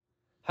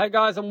Hey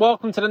guys, and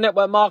welcome to the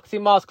Network Marketing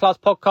Masterclass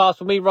podcast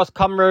with me, Ross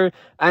Cumru.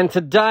 And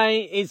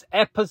today is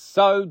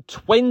episode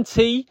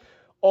 20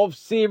 of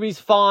Series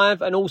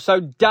 5 and also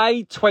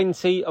day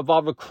 20 of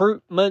our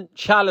recruitment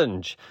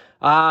challenge.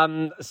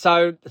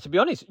 So to be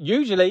honest,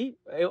 usually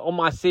on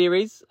my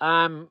series,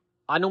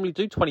 I normally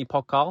do 20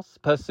 podcasts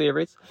per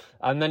series,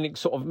 and then it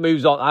sort of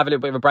moves on. I have a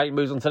little bit of a break and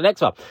moves on to the next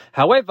one.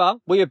 However,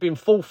 we have been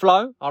full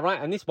flow, all right?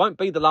 And this won't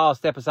be the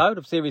last episode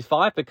of Series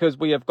 5 because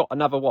we have got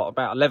another,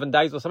 about 11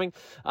 days or something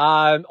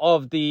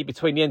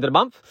between the end of the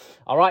month,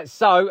 all right?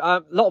 So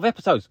a lot of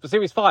episodes for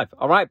Series 5,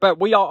 all right? But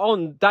we are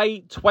on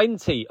day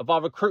 20 of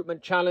our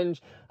recruitment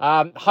challenge.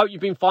 Hope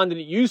you've been finding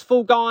it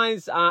useful,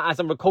 guys. As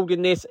I'm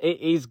recording this, it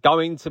is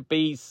going to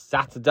be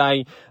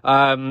Saturday,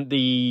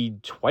 the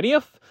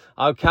 20th.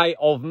 Okay,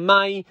 of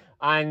May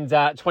and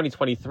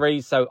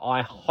 2023. So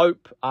I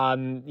hope,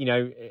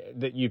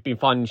 that you've been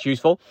finding this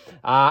useful.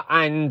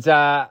 As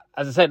I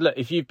said, look,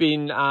 if you've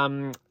been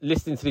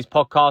listening to this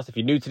podcast, if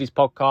you're new to this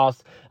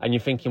podcast and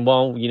you're thinking,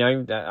 well,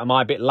 am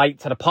I a bit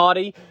late to the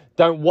party?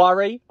 Don't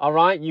worry, all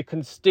right? You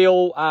can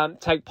still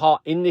take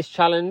part in this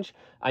challenge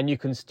and you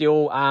can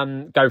still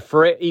go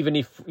through it, even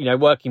if,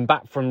 working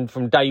back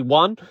from day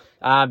one.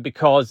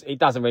 Because it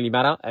doesn't really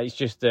matter. It's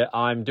just that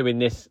I'm doing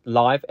this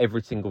live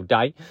every single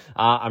day.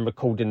 I'm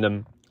recording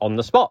them on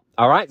the spot.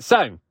 All right.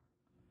 So,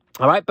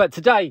 all right. But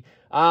today,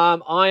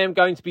 I am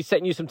going to be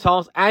setting you some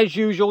tasks as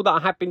usual that I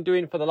have been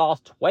doing for the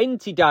last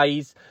 20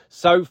 days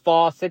so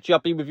far. Said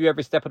I've been with you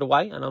every step of the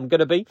way, and I'm going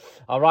to be,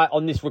 all right,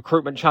 on this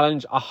recruitment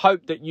challenge. I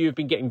hope that you've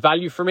been getting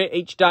value from it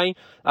each day.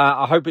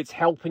 I hope it's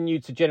helping you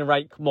to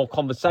generate more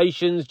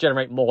conversations,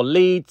 generate more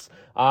leads,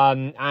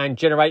 and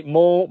generate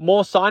more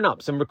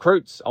signups and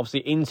recruits,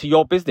 obviously, into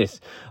your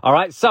business. All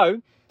right.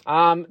 So,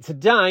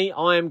 today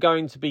I am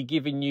going to be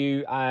giving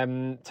you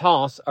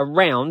tasks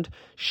around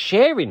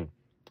sharing.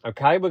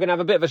 Okay, we're going to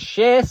have a bit of a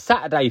Share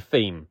Saturday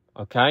theme.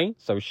 Okay,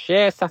 so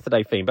Share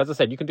Saturday theme. But as I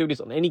said, you can do this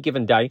on any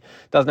given day.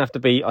 Doesn't have to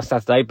be a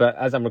Saturday, but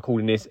as I'm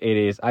recording this, it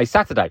is a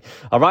Saturday.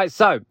 All right,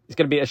 so it's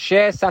going to be a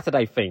Share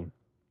Saturday theme.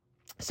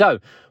 So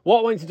what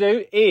I want you to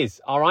do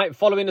is, all right,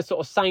 following a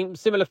sort of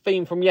similar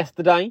theme from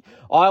yesterday,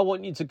 I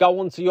want you to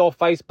go onto your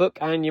Facebook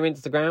and your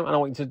Instagram, and I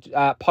want you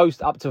to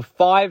post up to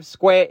 5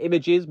 square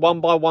images,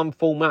 1x1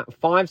 format,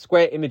 5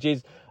 square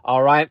images,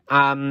 all right,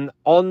 on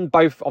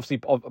both, obviously,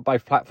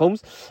 both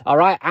platforms, all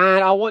right,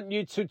 and I want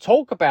you to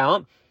talk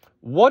about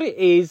what it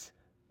is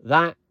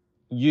that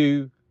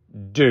you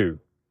do,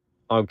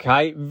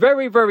 okay,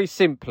 very, very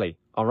simply,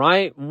 all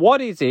right,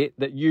 what is it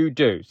that you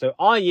do? So,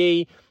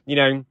 i.e.,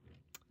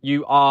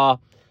 you are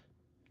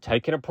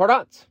taking a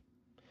product,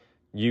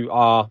 you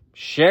are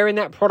sharing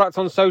that product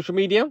on social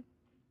media,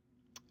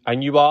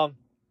 and you are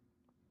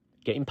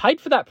getting paid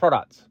for that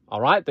product. All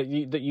right, that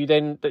you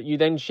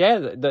then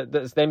share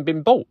that's then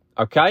been bought.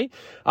 Okay,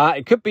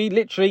 it could be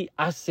literally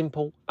as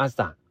simple as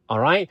that. All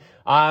right,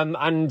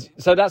 and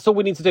so that's all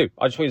we need to do.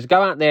 I just want you to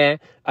go out there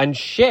and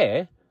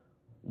share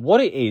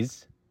what it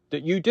is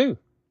that you do.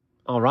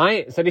 All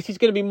right, so this is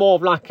going to be more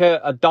of like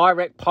a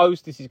direct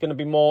post. This is going to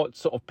be more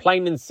sort of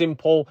plain and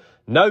simple,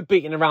 no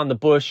beating around the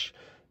bush.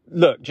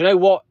 Look, do you know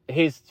what?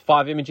 Here's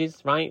 5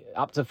 images, right?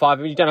 Up to 5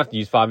 images. You don't have to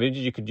use 5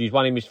 images. You could use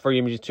 1 image, 3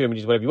 images, 2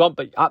 images, whatever you want,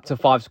 but up to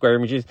 5 square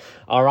images.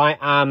 All right.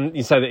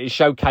 So that it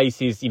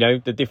showcases,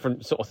 the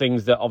different sort of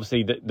things that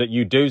obviously that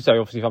you do. So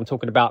obviously if I'm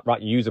talking about,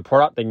 right, you use a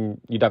product,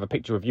 then you'd have a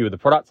picture review of the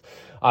product.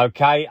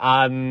 Okay.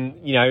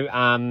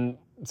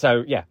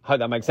 So, yeah, hope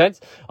that makes sense.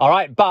 All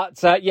right. But,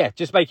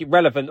 just make it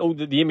relevant. All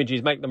the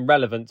images, make them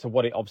relevant to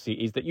what it obviously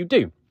is that you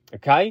do.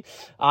 Okay.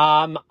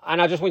 And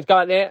I just want you to go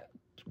out there,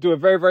 do a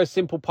very, very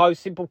simple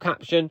post, simple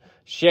caption,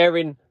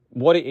 sharing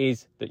what it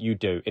is that you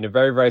do in a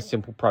very, very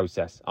simple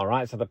process. All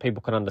right. So that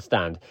people can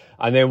understand.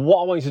 And then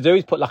what I want you to do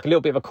is put like a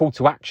little bit of a call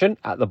to action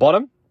at the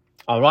bottom.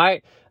 All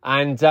right.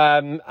 And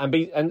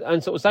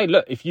sort of say,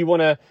 look, if you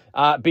want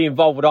to be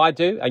involved with what I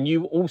do, and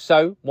you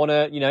also want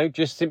to,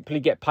 just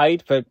simply get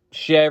paid for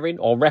sharing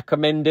or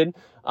recommending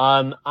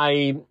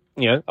a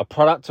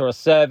product or a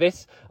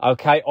service,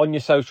 okay, on your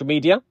social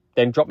media,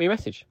 then drop me a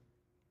message.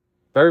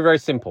 Very, very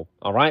simple.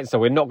 All right. So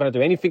we're not going to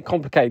do anything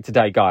complicated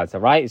today, guys.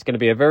 All right. It's going to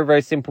be a very,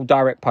 very simple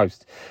direct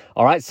post.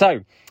 All right.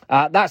 So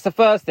that's the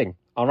first thing.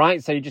 All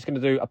right. So you're just going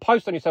to do a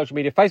post on your social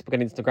media, Facebook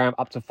and Instagram,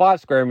 up to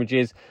 5 square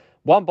images,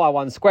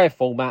 1x1 square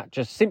format,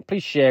 just simply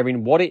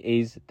sharing what it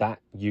is that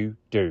you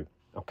do.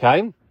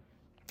 Okay.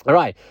 All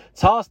right.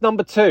 Task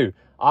number 2.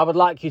 I would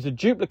like you to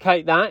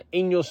duplicate that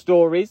in your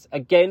stories.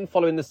 Again,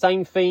 following the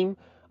same theme,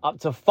 up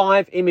to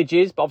 5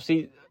 images. But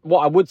obviously,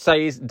 what I would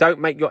say is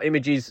don't make your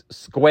images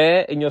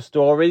square in your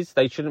stories.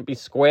 They shouldn't be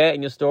square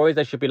in your stories.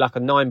 They should be like a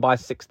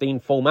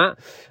 9x16 format.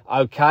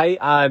 Okay.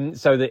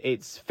 So that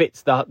it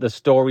fits the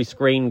story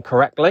screen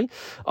correctly.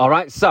 All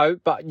right. So,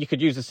 but you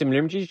could use the similar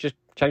images, just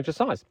change the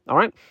size. All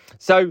right.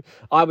 So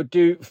I would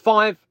do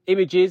 5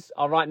 images.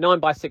 All right.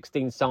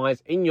 9x16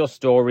 size in your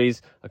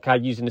stories. Okay.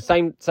 Using the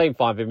same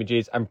 5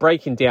 images and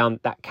breaking down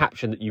that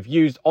caption that you've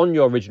used on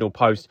your original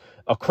post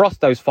across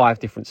those 5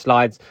 different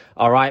slides.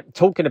 All right.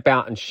 Talking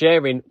about and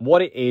sharing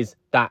what it is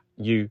that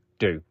you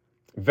do.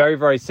 Very,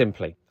 very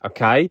simply,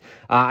 okay?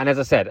 And as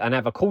I said, and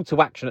have a call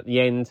to action at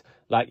the end.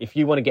 Like, if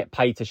you want to get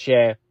paid to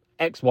share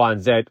X, Y,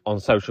 and Z on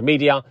social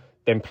media,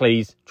 then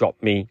please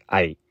drop me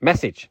a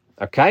message,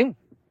 okay?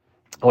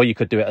 Or you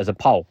could do it as a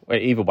poll.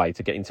 Either way,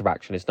 to get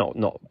interaction, it's not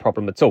a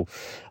problem at all.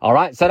 All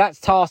right, so that's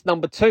task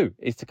number 2,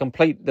 is to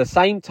complete the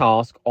same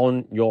task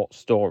on your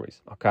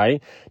stories, okay?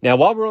 Now,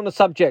 while we're on the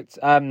subject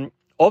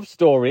of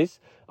stories,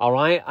 all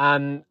right,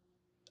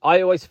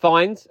 I always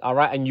find, all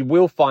right, and you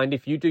will find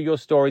if you do your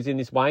stories in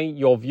this way,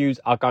 your views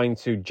are going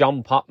to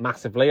jump up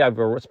massively,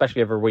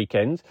 especially over a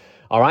weekend,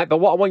 all right? But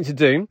what I want you to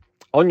do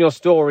on your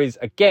stories,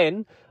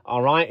 again,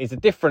 all right, is a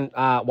different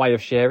way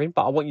of sharing,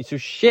 but I want you to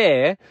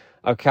share,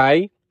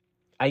 okay,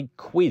 a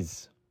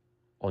quiz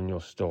on your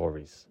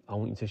stories. I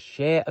want you to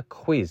share a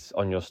quiz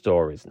on your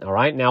stories, all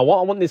right? Now, what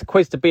I want this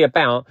quiz to be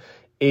about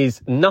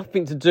is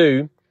nothing to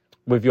do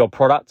with your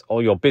product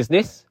or your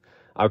business,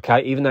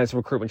 okay, even though it's a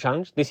recruitment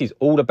challenge. This is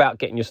all about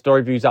getting your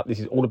story views up. This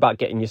is all about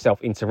getting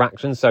yourself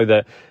interaction so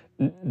that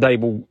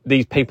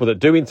these people that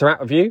do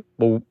interact with you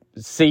will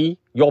see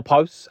your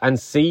posts and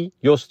see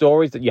your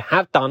stories that you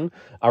have done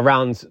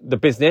around the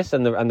business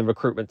and the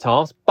recruitment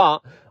task.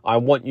 But I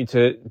want you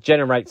to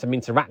generate some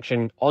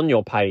interaction on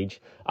your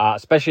page,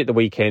 especially at the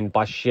weekend,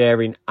 by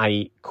sharing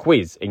a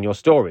quiz in your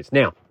stories.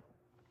 Now,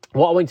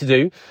 what I want you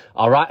to do,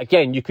 all right,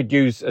 again, you could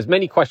use as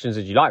many questions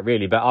as you like,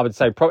 really, but I would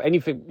say probably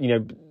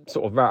anything,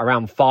 sort of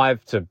around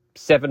 5 to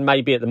 7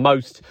 maybe at the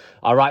most,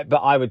 all right, but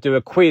I would do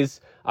a quiz,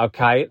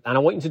 okay, and I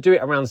want you to do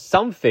it around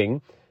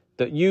something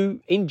that you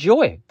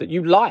enjoy, that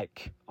you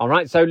like, all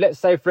right? So let's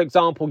say, for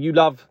example, you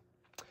love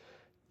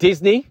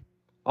Disney,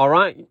 all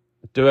right?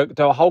 Do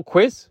a whole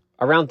quiz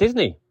around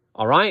Disney,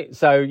 all right?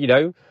 So,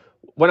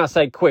 when I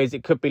say quiz,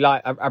 it could be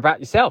like about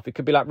yourself. It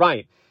could be like,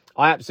 right,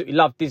 I absolutely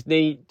love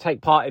Disney,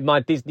 take part in my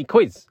Disney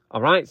quiz,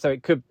 all right? So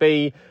it could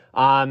be,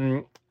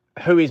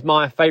 who is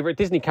my favourite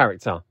Disney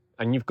character?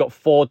 And you've got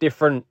 4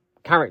 different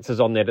characters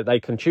on there that they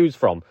can choose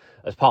from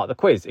as part of the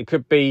quiz. It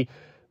could be,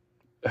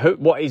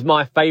 what is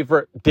my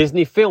favourite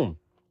Disney film?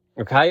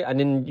 Okay, and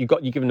then you're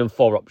giving them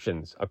 4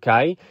 options.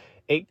 Okay,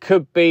 it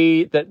could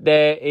be that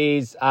there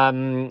is,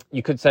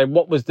 you could say,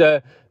 what was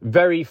the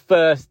very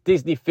first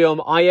Disney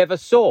film I ever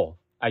saw?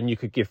 And you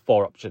could give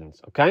 4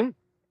 options. Okay,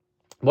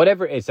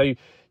 whatever it is. So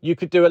you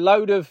could do a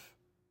load of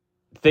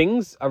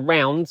things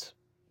around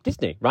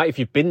Disney, right? If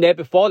you've been there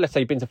before, let's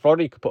say you've been to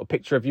Florida, you could put a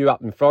picture of you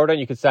up in Florida, and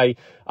you could say,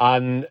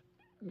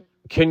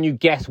 can you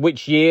guess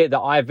which year that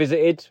I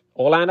visited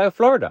Orlando,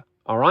 Florida?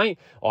 All right.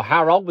 Or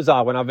how old was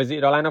I when I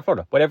visited Orlando,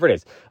 Florida? Whatever it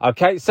is.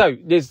 Okay. So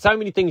there's so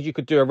many things you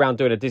could do around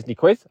doing a Disney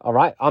quiz. All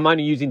right. I'm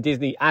only using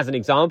Disney as an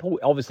example.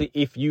 Obviously,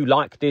 if you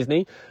like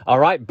Disney. All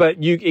right. But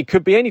it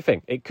could be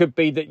anything. It could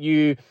be that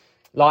you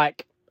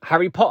like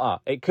Harry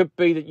Potter. It could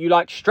be that you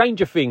like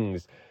Stranger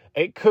Things.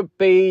 It could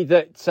be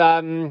that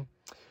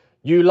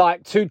you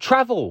like to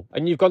travel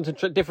and you've gone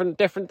to different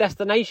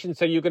destinations.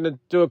 So you're going to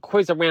do a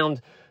quiz around.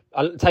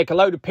 Take a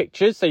load of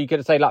pictures, so you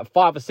could say like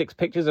 5 or 6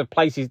 pictures of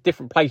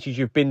different places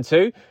you've been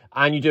to,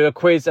 and you do a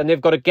quiz, and they've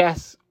got to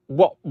guess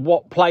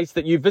what place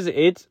that you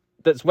visited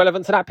that's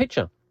relevant to that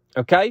picture.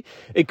 Okay,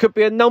 it could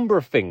be a number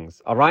of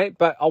things. All right,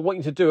 but I want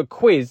you to do a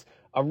quiz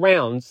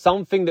around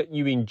something that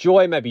you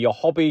enjoy, maybe your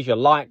hobbies, your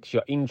likes,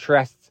 your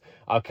interests.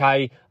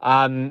 Okay,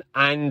 and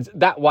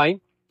that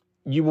way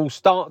you will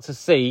start to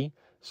see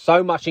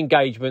so much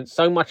engagement,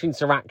 so much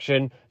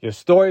interaction. Your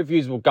story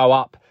views will go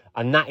up.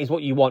 And that is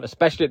what you want,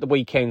 especially at the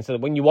weekend, so that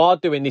when you are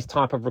doing this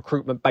type of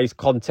recruitment-based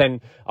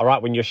content, all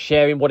right, when you're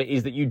sharing what it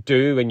is that you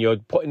do and you're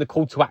putting the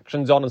call to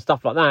actions on and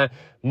stuff like that,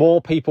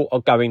 more people are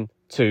going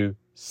to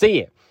see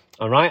it,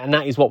 all right? And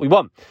that is what we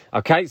want,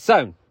 okay?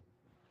 So,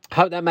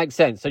 hope that makes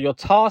sense. So your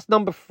task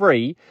number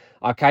 3,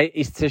 okay,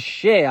 is to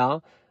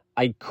share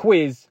a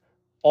quiz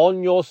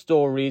on your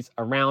stories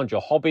around your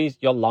hobbies,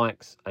 your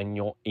likes, and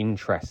your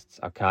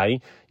interests,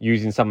 okay?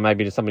 Using some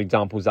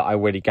examples that I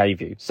already gave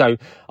you. So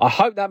I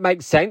hope that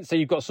makes sense. So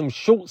you've got some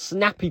short,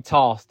 snappy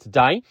tasks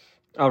today,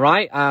 all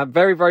right?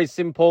 Very, very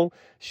simple.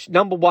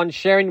 Number 1,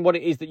 sharing what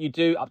it is that you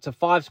do, up to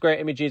 5 square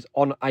images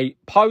on a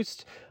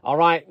post, all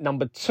right?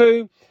 Number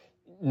 2,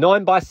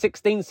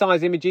 9x16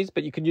 size images,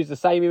 but you can use the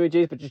same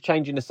images, but just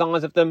changing the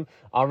size of them.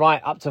 All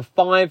right, up to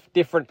 5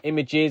 different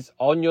images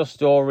on your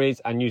stories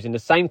and using the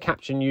same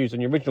caption used on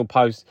your original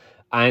post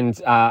and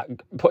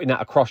putting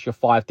that across your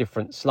 5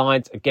 different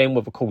slides, again,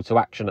 with a call to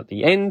action at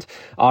the end.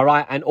 All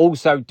right, and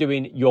also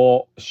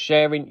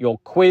sharing your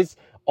quiz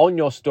on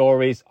your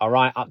stories, all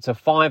right, up to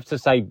 5 to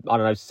say,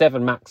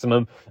 7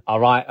 maximum,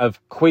 all right,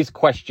 of quiz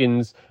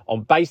questions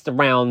based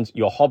around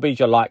your hobbies,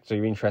 your likes, or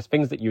your interests,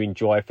 things that you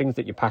enjoy, things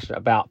that you're passionate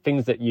about,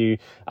 things that you,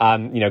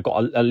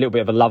 got a little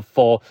bit of a love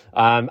for,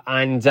 go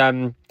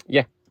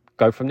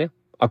from there.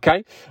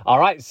 Okay. All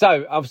right.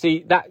 So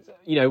obviously that,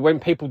 when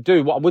people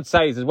do, what I would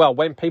say is as well,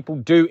 when people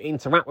do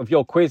interact with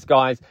your quiz,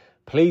 guys,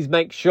 please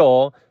make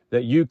sure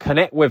that you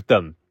connect with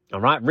them. All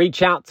right,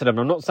 reach out to them.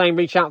 I'm not saying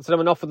reach out to them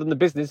and offer them the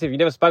business if you've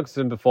never spoken to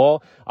them before.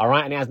 All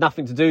right, and it has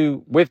nothing to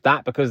do with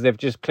that because they've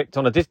just clicked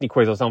on a Disney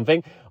quiz or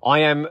something.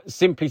 I am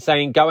simply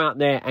saying go out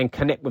there and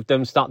connect with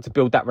them, start to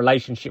build that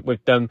relationship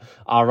with them.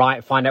 All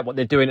right, find out what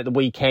they're doing at the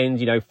weekend.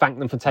 Thank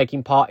them for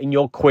taking part in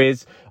your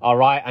quiz. All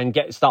right, and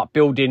start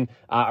building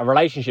a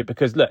relationship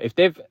because look, if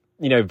they've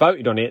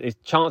voted on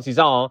it, chances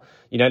are,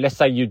 let's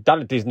say you've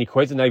done a Disney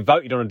quiz and they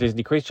voted on a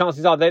Disney quiz,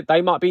 chances are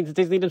they might be into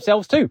Disney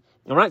themselves too.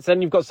 All right, so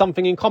then you've got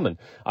something in common.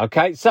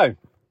 Okay, so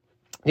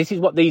this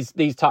is what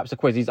these types of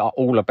quizzes are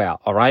all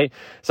about, all right?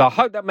 So I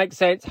hope that makes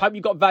sense. Hope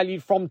you got value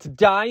from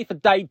today for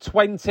day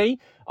 20,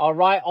 all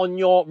right, on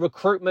your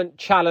recruitment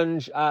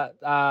challenge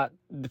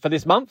for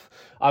this month,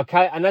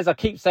 okay? And as I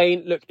keep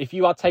saying, look, if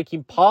you are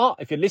taking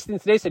part, if you're listening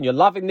to this and you're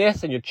loving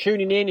this and you're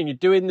tuning in and you're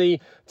doing the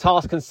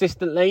task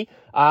consistently,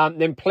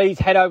 then please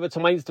head over to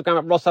my Instagram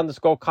at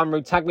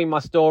Ross_Cumru, tag me in my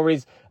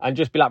stories and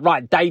just be like,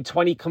 right, day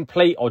 20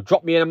 complete, or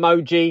drop me an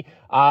emoji,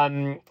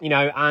 and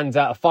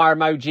a fire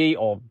emoji,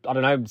 or I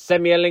don't know,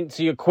 send me a link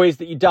to your quiz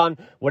that you've done.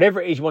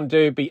 Whatever it is you want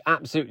to do, be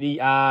absolutely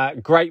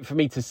great for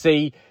me to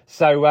see.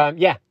 So,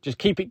 just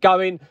keep it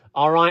going.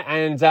 All right.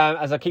 And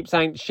as I keep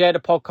saying, share the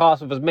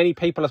podcast with as many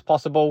people as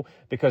possible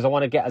because I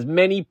want to get as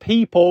many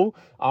people,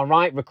 all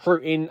right,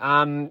 recruiting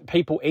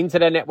people into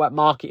their network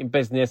marketing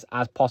business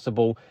as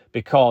possible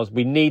because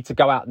we need to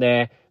go out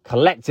there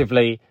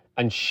collectively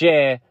and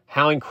share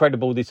how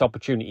incredible this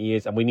opportunity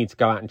is, and we need to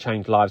go out and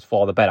change lives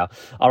for the better.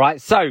 All right,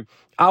 so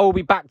I will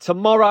be back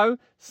tomorrow,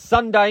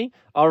 Sunday,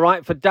 all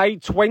right, for day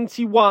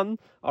 21,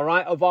 all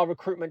right, of our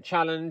recruitment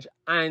challenge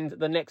and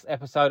the next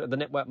episode of the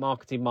Network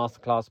Marketing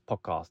Masterclass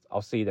podcast.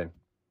 I'll see you then.